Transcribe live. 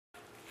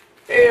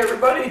Hey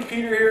everybody,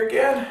 Peter here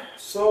again.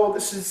 So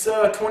this is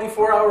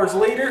 24 hours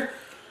later.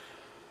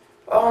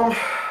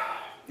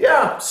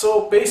 Yeah,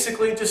 so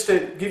basically just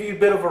to give you a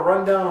bit of a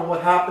rundown on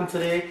what happened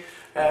today.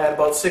 At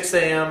about 6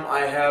 a.m. I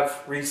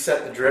have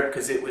reset the drip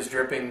because it was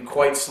dripping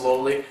quite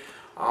slowly.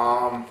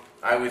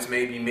 I was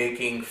maybe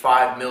making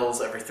 5 mils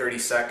every 30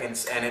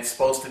 seconds and it's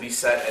supposed to be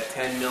set at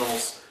 10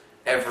 mils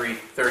every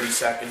 30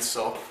 seconds.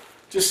 So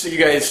just so you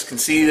guys can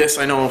see this,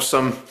 I know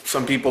some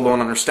people don't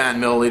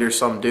understand milliliters,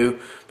 some do.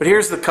 But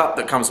here's the cup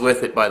that comes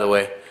with it, by the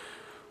way.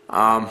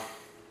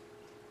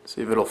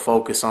 See if it'll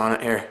focus on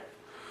it here.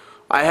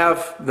 I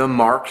have them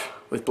marked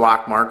with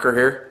black marker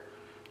here.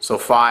 So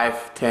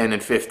 5, 10,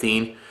 and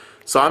 15.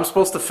 So I'm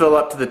supposed to fill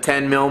up to the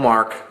 10 mil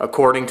mark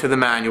according to the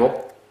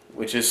manual,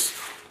 which is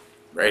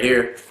right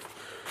here.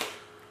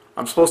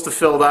 I'm supposed to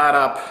fill that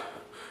up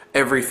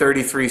every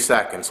 33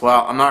 seconds.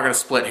 Well, I'm not going to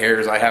split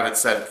hairs. I have it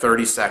set at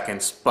 30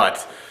 seconds.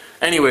 But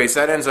anyways,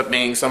 that ends up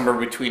being somewhere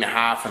between a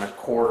half and a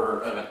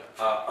quarter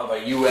of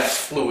a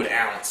US fluid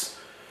ounce.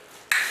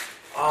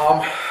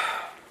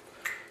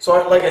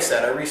 So like I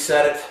said, I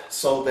reset it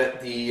so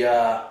that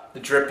the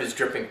drip is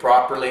dripping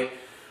properly.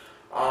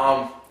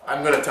 I'm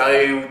going to tell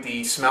you,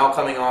 the smell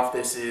coming off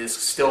this is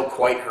still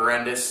quite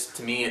horrendous.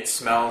 To me, it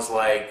smells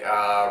like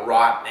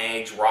rotten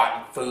eggs,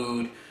 rotten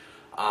food.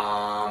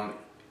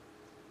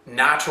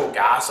 Natural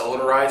gas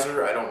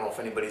odorizer. I don't know if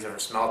anybody's ever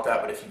smelled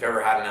that, but if you've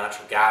ever had a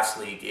natural gas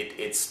leak,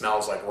 it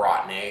smells like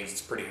rotten eggs.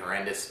 It's pretty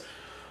horrendous.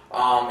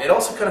 It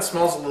also kind of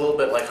smells a little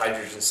bit like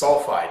hydrogen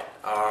sulfide.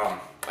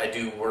 I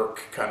do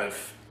work kind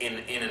of in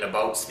and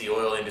about the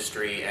oil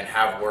industry and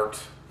have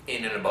worked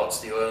in and about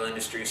the oil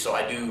industry, so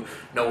I do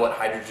know what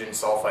hydrogen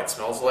sulfide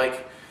smells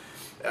like.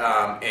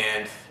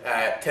 And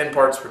at 10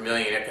 parts per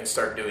million, it can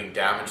start doing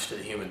damage to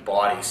the human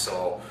body.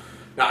 So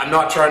now, I'm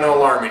not trying to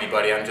alarm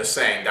anybody, I'm just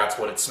saying that's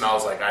what it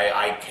smells like.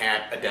 I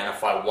can't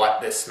identify what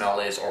this smell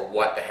is or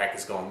what the heck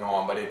is going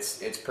on, but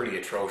it's pretty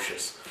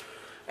atrocious.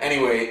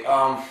 Anyway,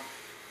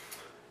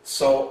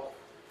 so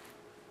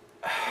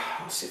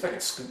let's see if I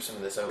can scoop some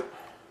of this out.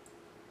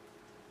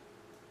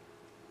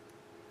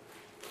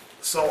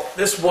 So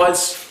this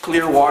was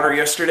clear water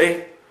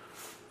yesterday.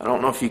 I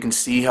don't know if you can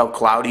see how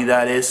cloudy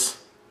that is,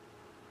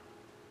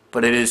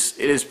 but it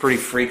is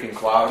pretty freaking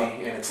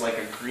cloudy, and it's like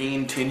a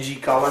green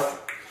tingy color.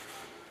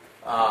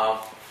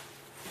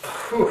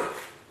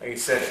 Like I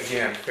said,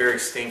 again, very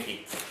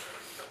stinky.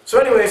 So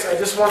anyways, I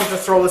just wanted to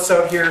throw this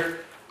out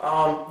here.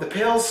 The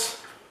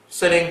pail's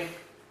sitting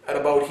at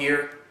about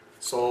here,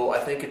 so I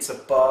think it's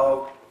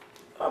about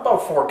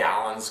 4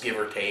 gallons, give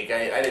or take.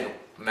 I didn't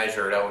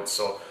measure it out,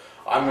 so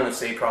I'm going to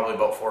say probably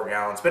about 4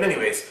 gallons. But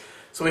anyways,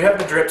 so we have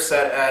the drip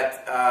set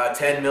at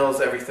 10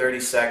 mils every 30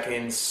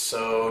 seconds,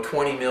 so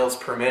 20 mils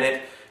per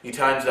minute. You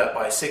times that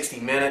by 60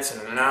 minutes in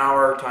an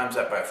hour, times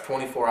that by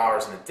 24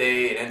 hours in a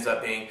day, it ends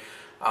up being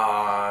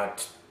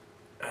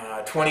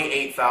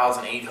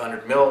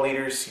 28,800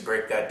 milliliters. You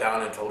break that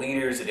down into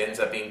liters, it ends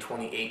up being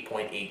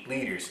 28.8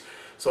 liters.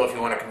 So if you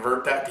want to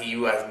convert that to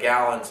US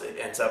gallons, it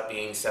ends up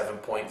being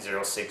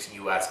 7.06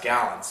 US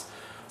gallons.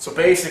 So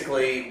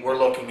basically, we're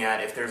looking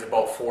at, if there's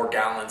about 4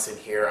 gallons in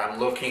here,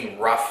 I'm looking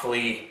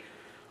roughly,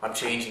 I'm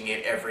changing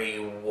it every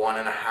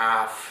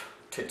 1.5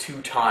 to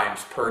 2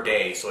 times per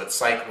day, so it's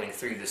cycling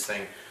through this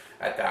thing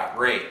at that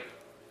rate.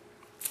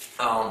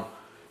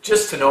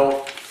 Just to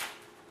note,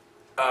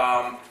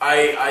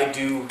 I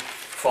do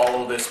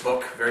follow this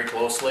book very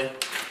closely,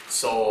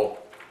 so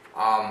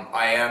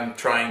I am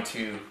trying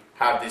to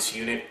have this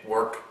unit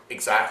work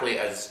exactly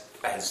as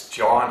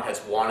John has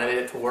wanted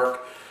it to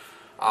work.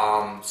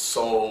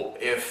 So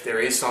if there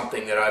is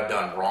something that I've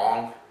done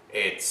wrong,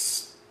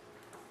 it's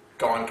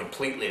gone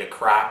completely to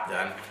crap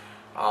then.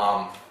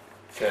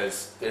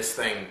 Because this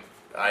thing,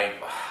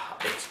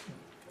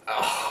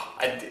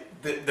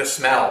 the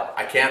smell,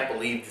 I can't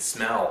believe the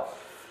smell.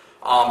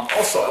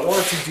 Also, I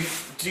wanted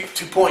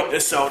to point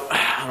this out.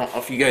 I don't know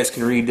if you guys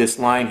can read this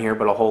line here,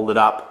 but I'll hold it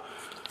up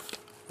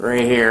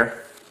right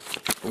here.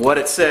 What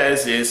it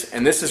says is,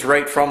 and this is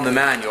right from the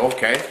manual,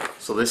 okay?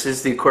 So this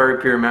is the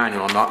Aquaripure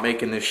manual. I'm not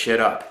making this shit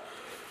up.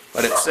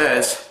 But it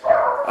says,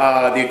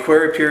 the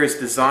Aquaripure is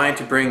designed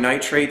to bring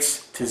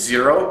nitrates to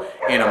 0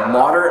 in a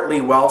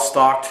moderately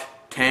well-stocked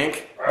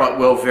tank, but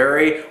will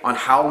vary on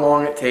how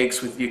long it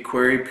takes with the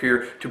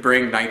Aquaripure to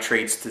bring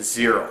nitrates to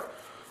 0.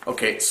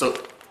 Okay, so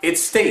it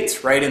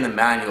states right in the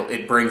manual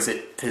it brings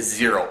it to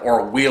 0,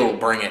 or will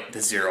bring it to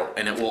 0,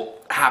 and it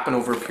will happen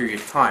over a period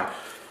of time.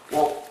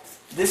 Well,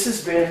 this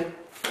has been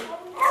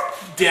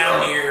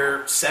down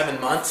near 7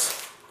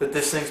 months that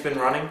this thing's been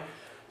running,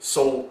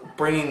 so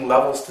bringing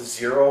levels to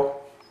 0,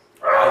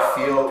 I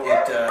feel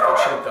it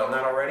should have done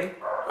that already.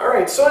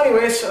 Alright, so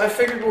anyways, I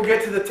figured we'll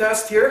get to the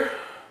test here.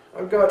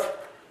 And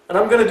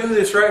I'm going to do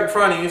this right in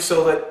front of you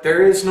so that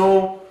there is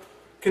no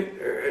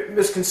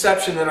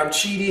misconception that I'm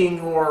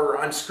cheating or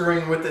I'm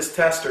screwing with this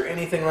test or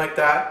anything like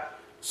that.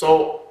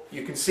 So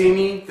you can see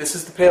me, this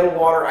is the pail of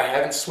water. I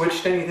haven't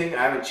switched anything,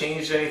 I haven't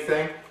changed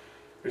anything.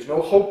 There's no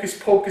hocus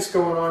pocus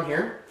going on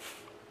here,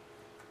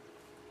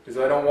 because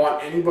I don't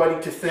want anybody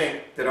to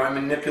think that I'm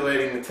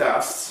manipulating the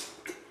tests.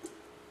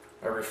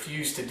 I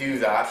refuse to do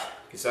that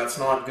because that's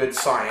not good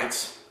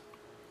science.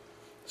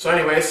 So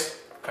anyways,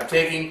 I'm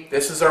taking,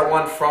 this is our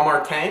one from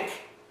our tank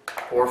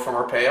or from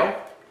our pail,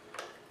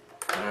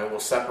 and I will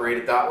separate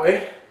it that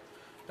way.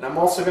 And I'm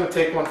also going to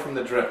take one from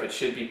the drip. It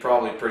should be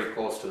probably pretty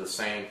close to the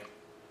same.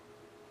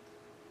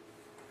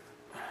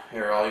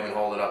 Here, I'll even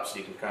hold it up so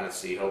you can kind of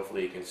see.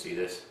 Hopefully you can see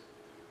this.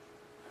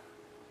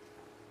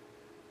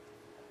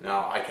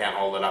 No, I can't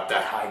hold it up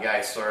that high,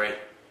 guys, sorry.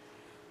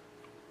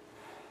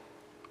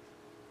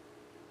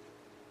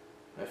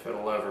 If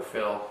it'll ever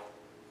fill.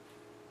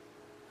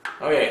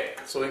 Okay,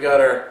 so we got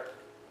our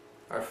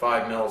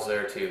 5 mils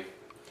there too.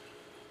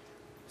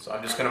 So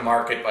I'm just going to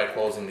mark it by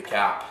closing the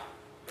cap.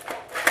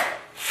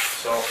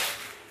 So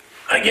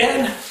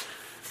again,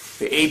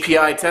 the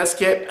API test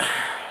kit.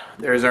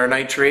 There's our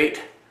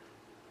nitrate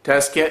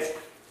test kit.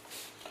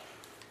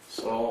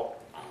 So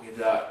I'll give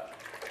that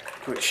a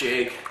quick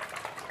shake.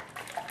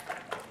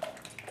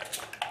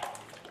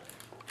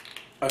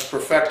 I've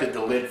perfected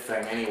the lid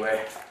thing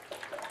anyway.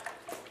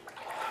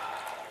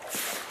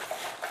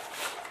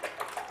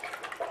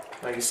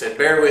 Like I said,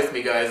 bear with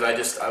me, guys.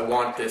 I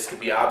want this to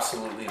be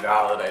absolutely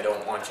valid. I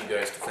don't want you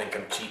guys to think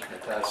I'm cheating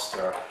the test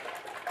or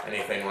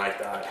anything like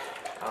that.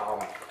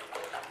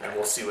 And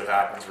we'll see what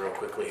happens real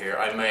quickly here.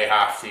 I may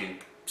have to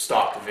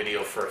stop the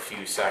video for a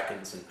few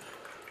seconds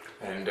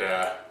and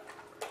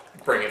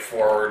bring it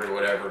forward or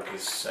whatever,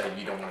 because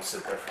you don't want to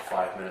sit there for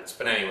 5 minutes.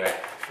 But anyway,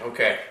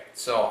 okay,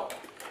 so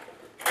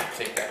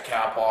take that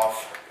cap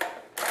off.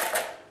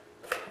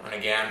 And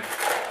again,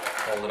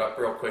 hold it up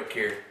real quick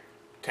here.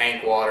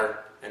 Tank water.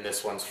 And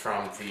this one's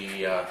from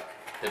the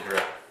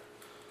drip.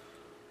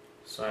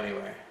 So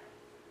anyway.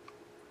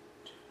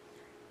 2,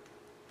 3,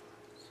 4,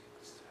 5, 6,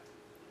 7,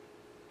 8,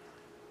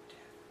 9, 10.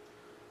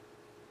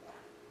 1,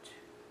 2,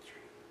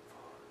 3,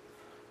 4,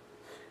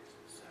 6,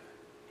 7,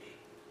 8,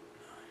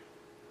 9,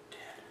 10.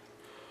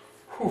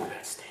 Whew,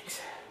 that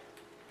stinks.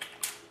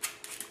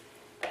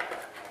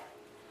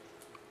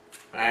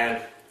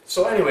 And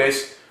so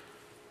anyways,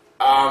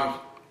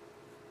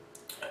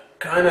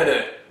 kind of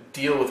to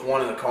deal with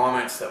one of the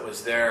comments that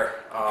was there,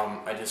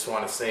 I just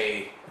want to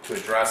say, to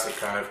address it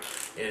kind of,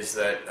 is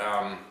that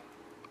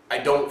I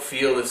don't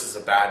feel this is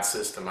a bad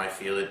system. I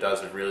feel it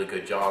does a really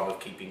good job of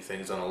keeping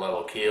things on a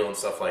level keel and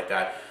stuff like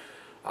that.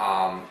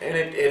 And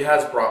it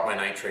has brought my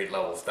nitrate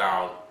levels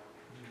down.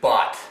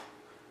 But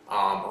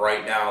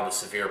right now the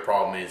severe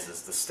problem is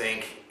the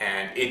stink,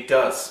 and it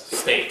does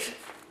state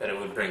that it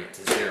would bring it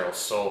to 0.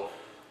 So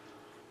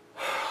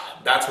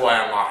that's why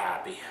I'm not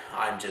happy.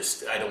 I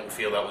don't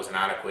feel that was an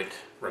adequate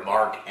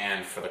remark,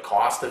 and for the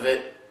cost of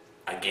it,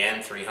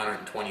 again,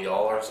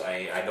 $320,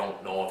 I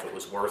don't know if it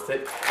was worth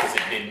it, because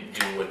it didn't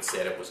do what it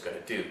said it was going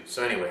to do.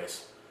 So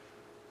anyways,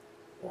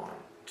 1,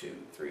 2,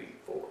 3,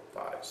 4,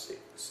 5, 6,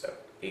 7,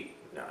 8,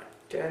 9,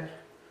 10.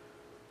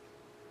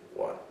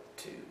 1,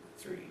 2,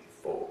 3,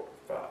 4,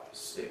 5,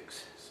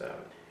 6, 7,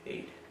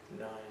 8,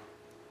 9,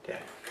 10.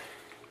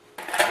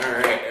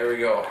 Alright, there we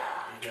go.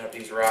 I got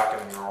these rocking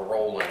and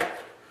rolling.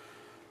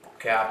 I'll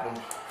cap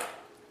them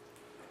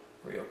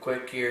real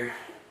quick here.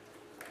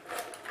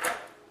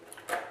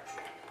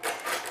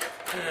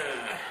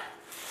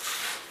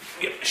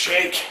 Give it a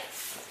shake.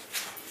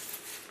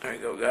 There you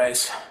go,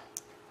 guys.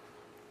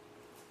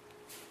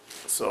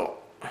 So,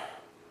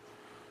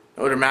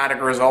 no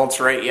dramatic results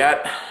right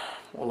yet.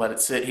 We'll let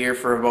it sit here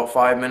for about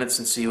 5 minutes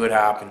and see what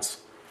happens.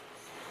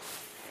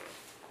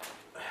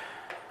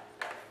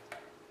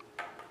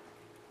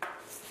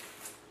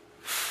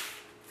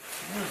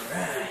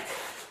 Alright.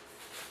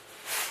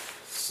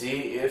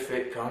 See if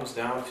it comes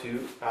down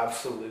to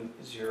absolute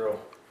 0.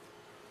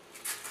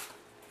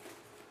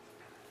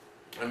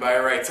 And by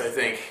rights, I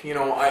think, you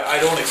know, I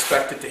don't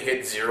expect it to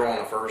hit 0 on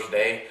the first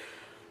day.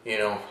 You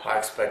know, I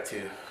expect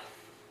to,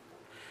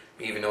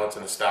 even though it's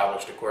an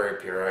established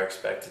Aquaripure, I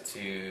expect it to,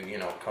 you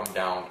know, come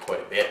down quite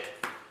a bit.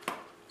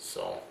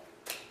 So,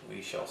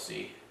 we shall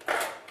see.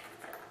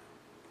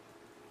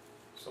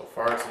 So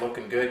far it's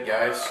looking good,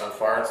 guys. So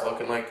far it's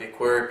looking like the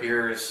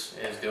Aquaripure is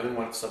doing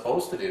what it's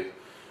supposed to do.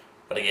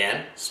 But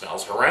again,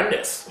 smells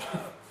horrendous.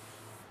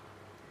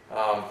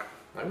 I'm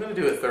going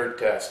to do a third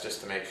test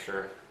just to make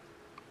sure.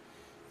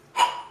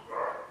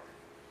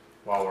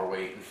 While we're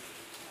waiting.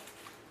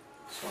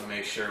 Just want to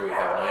make sure we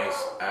have a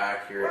nice,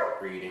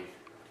 accurate reading.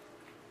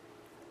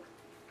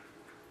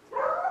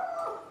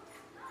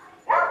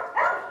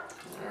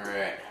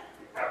 Alright.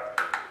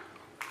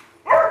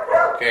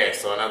 Okay,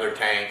 so another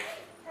tank.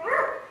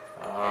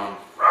 I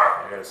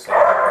gotta set it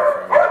up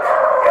for a minute.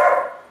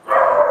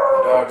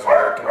 The dogs are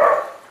working.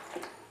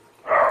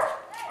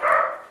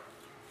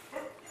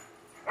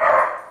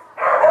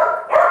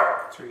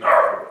 3, 4,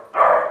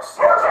 5, 6,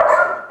 7,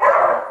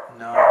 8,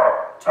 9,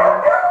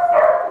 10.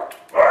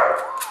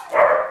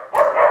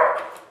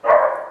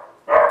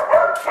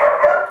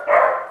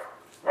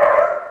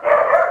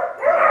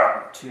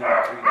 2, 3,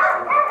 4,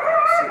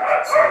 5,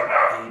 6, 7,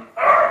 8,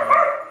 9,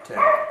 10.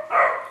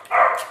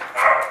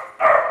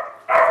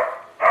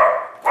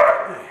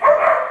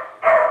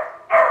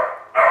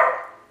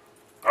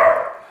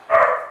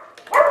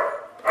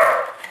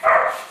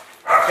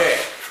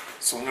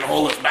 So I'm going to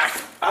hold it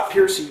back up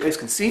here so you guys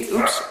can see.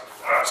 Oops.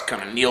 Just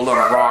kind of kneeled on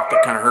a rock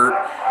that kind of hurt.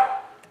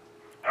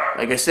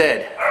 Like I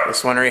said,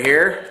 this one right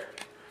here,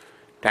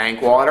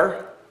 tank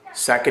water,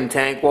 second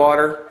tank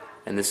water,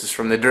 and this is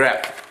from the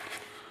drip.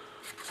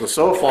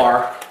 So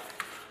far,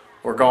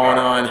 we're going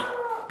on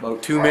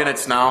about 2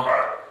 minutes now,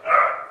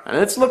 and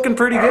it's looking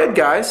pretty good,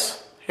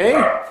 guys. Hey,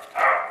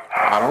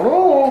 I don't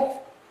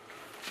know.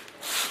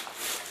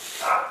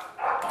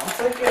 I'm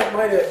thinking it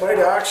might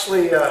have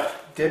actually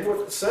did what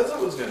it says it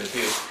was going to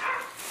do.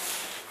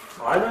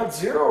 I'm at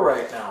 0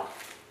 right now.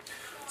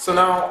 So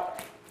now,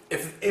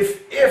 if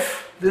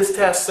this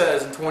test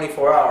says in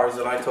 24 hours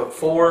that I took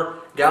 4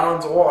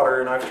 gallons of water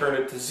and I've turned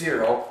it to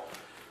 0,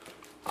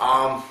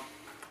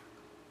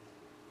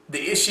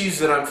 the issues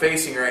that I'm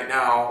facing right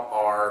now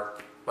are,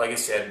 like I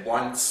said,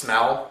 one,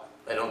 smell.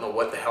 I don't know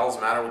what the hell's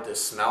the matter with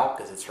this smell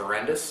because it's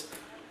horrendous.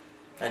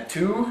 And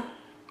 2,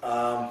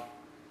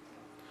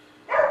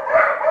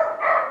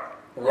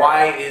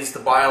 why is the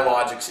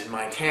biologics in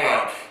my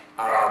tank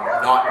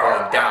not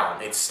going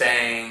down? It's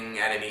staying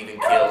at an even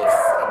keel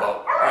of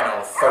about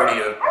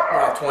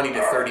 20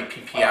 to 30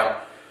 ppm,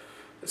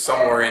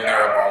 somewhere in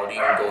there, about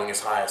even going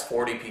as high as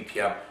 40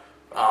 ppm.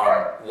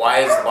 Why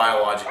is the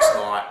biologics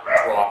not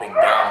dropping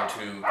down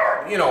to,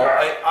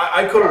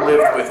 I could have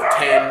lived with a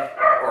 10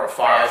 or a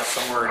 5,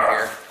 somewhere in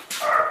here.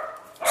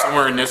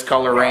 Somewhere in this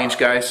color range,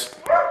 guys.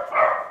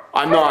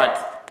 I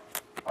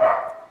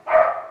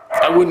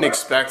wouldn't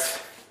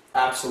expect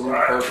absolute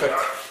perfect,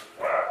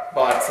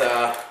 but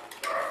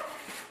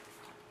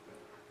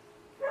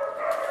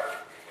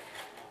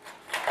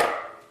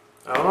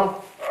I don't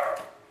know.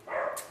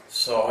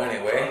 So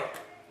anyway,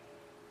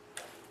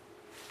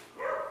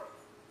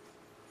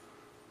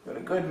 got a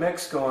good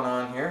mix going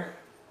on here.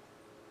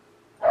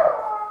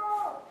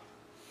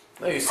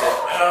 Like I said,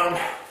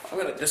 I'm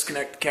going to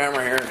disconnect the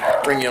camera here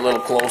and bring you a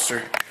little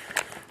closer,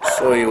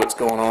 show you what's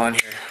going on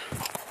here.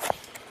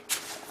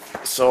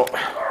 So,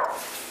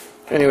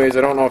 anyways,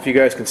 I don't know if you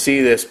guys can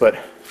see this, but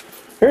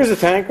here's the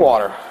tank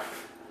water.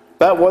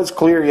 That was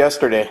clear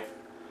yesterday.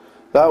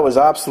 That was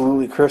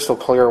absolutely crystal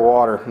clear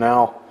water.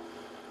 Now,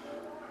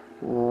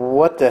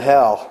 what the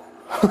hell?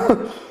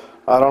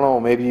 I don't know.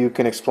 Maybe you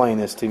can explain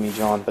this to me,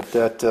 John. But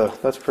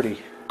that's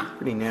pretty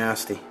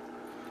nasty.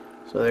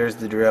 So there's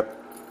the drip,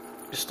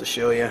 just to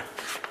show you.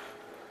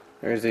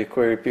 There's the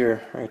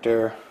Aquaripure right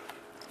there,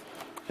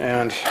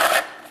 and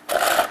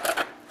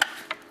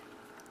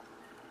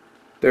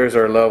there's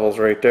our levels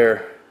right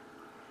there.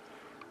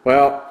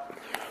 Well,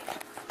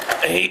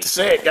 I hate to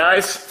say it,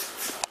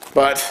 guys,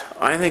 but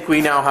I think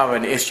we now have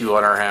an issue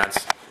on our hands,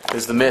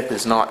 because the myth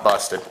is not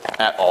busted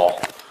at all.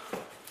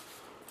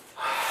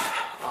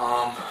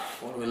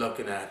 What are we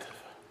looking at?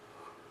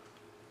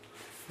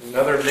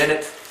 Another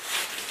minute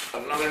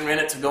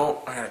to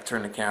go. I gotta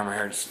turn the camera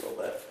here just a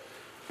little bit.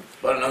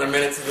 About another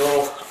minute to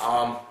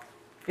go.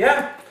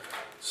 Yeah.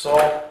 So,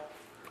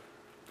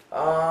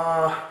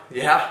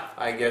 yeah,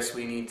 I guess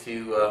we need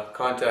to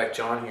contact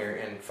John here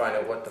and find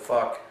out what the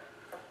fuck,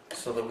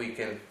 so that we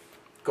can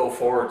go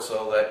forward,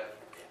 so that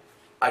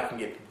I can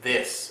get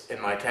this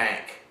in my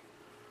tank.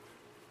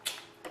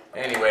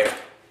 Anyway,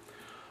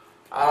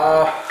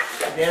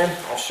 again,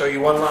 I'll show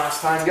you one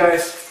last time,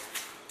 guys.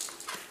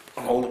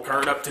 I'll hold the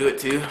current up to it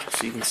too,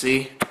 so you can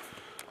see.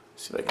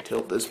 See if I can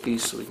tilt this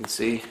piece so we can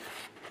see.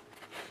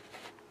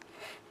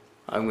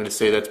 I'm going to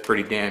say that's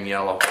pretty damn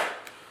yellow.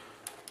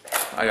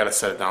 I gotta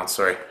set it down,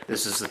 sorry.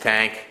 This is the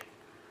tank.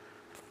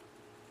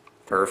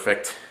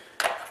 Perfect.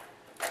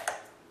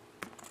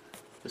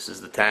 This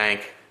is the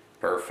tank.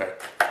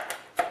 Perfect.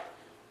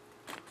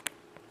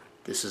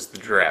 This is the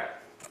drip.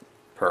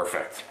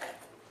 Perfect.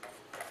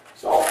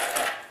 So,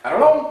 I don't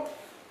know.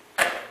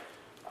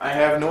 I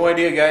have no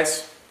idea,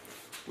 guys.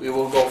 We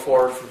will go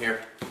forward from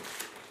here.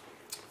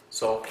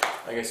 So,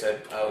 like I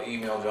said, I'll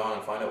email John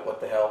and find out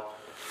what the hell.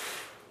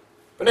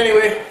 But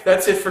anyway,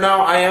 that's it for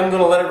now. I am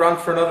going to let it run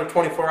for another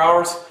 24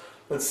 hours.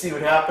 Let's see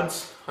what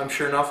happens. I'm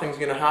sure nothing's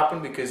going to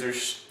happen because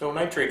there's no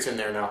nitrates in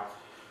there now.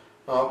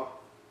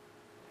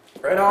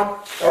 Right on.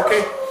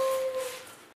 Okay.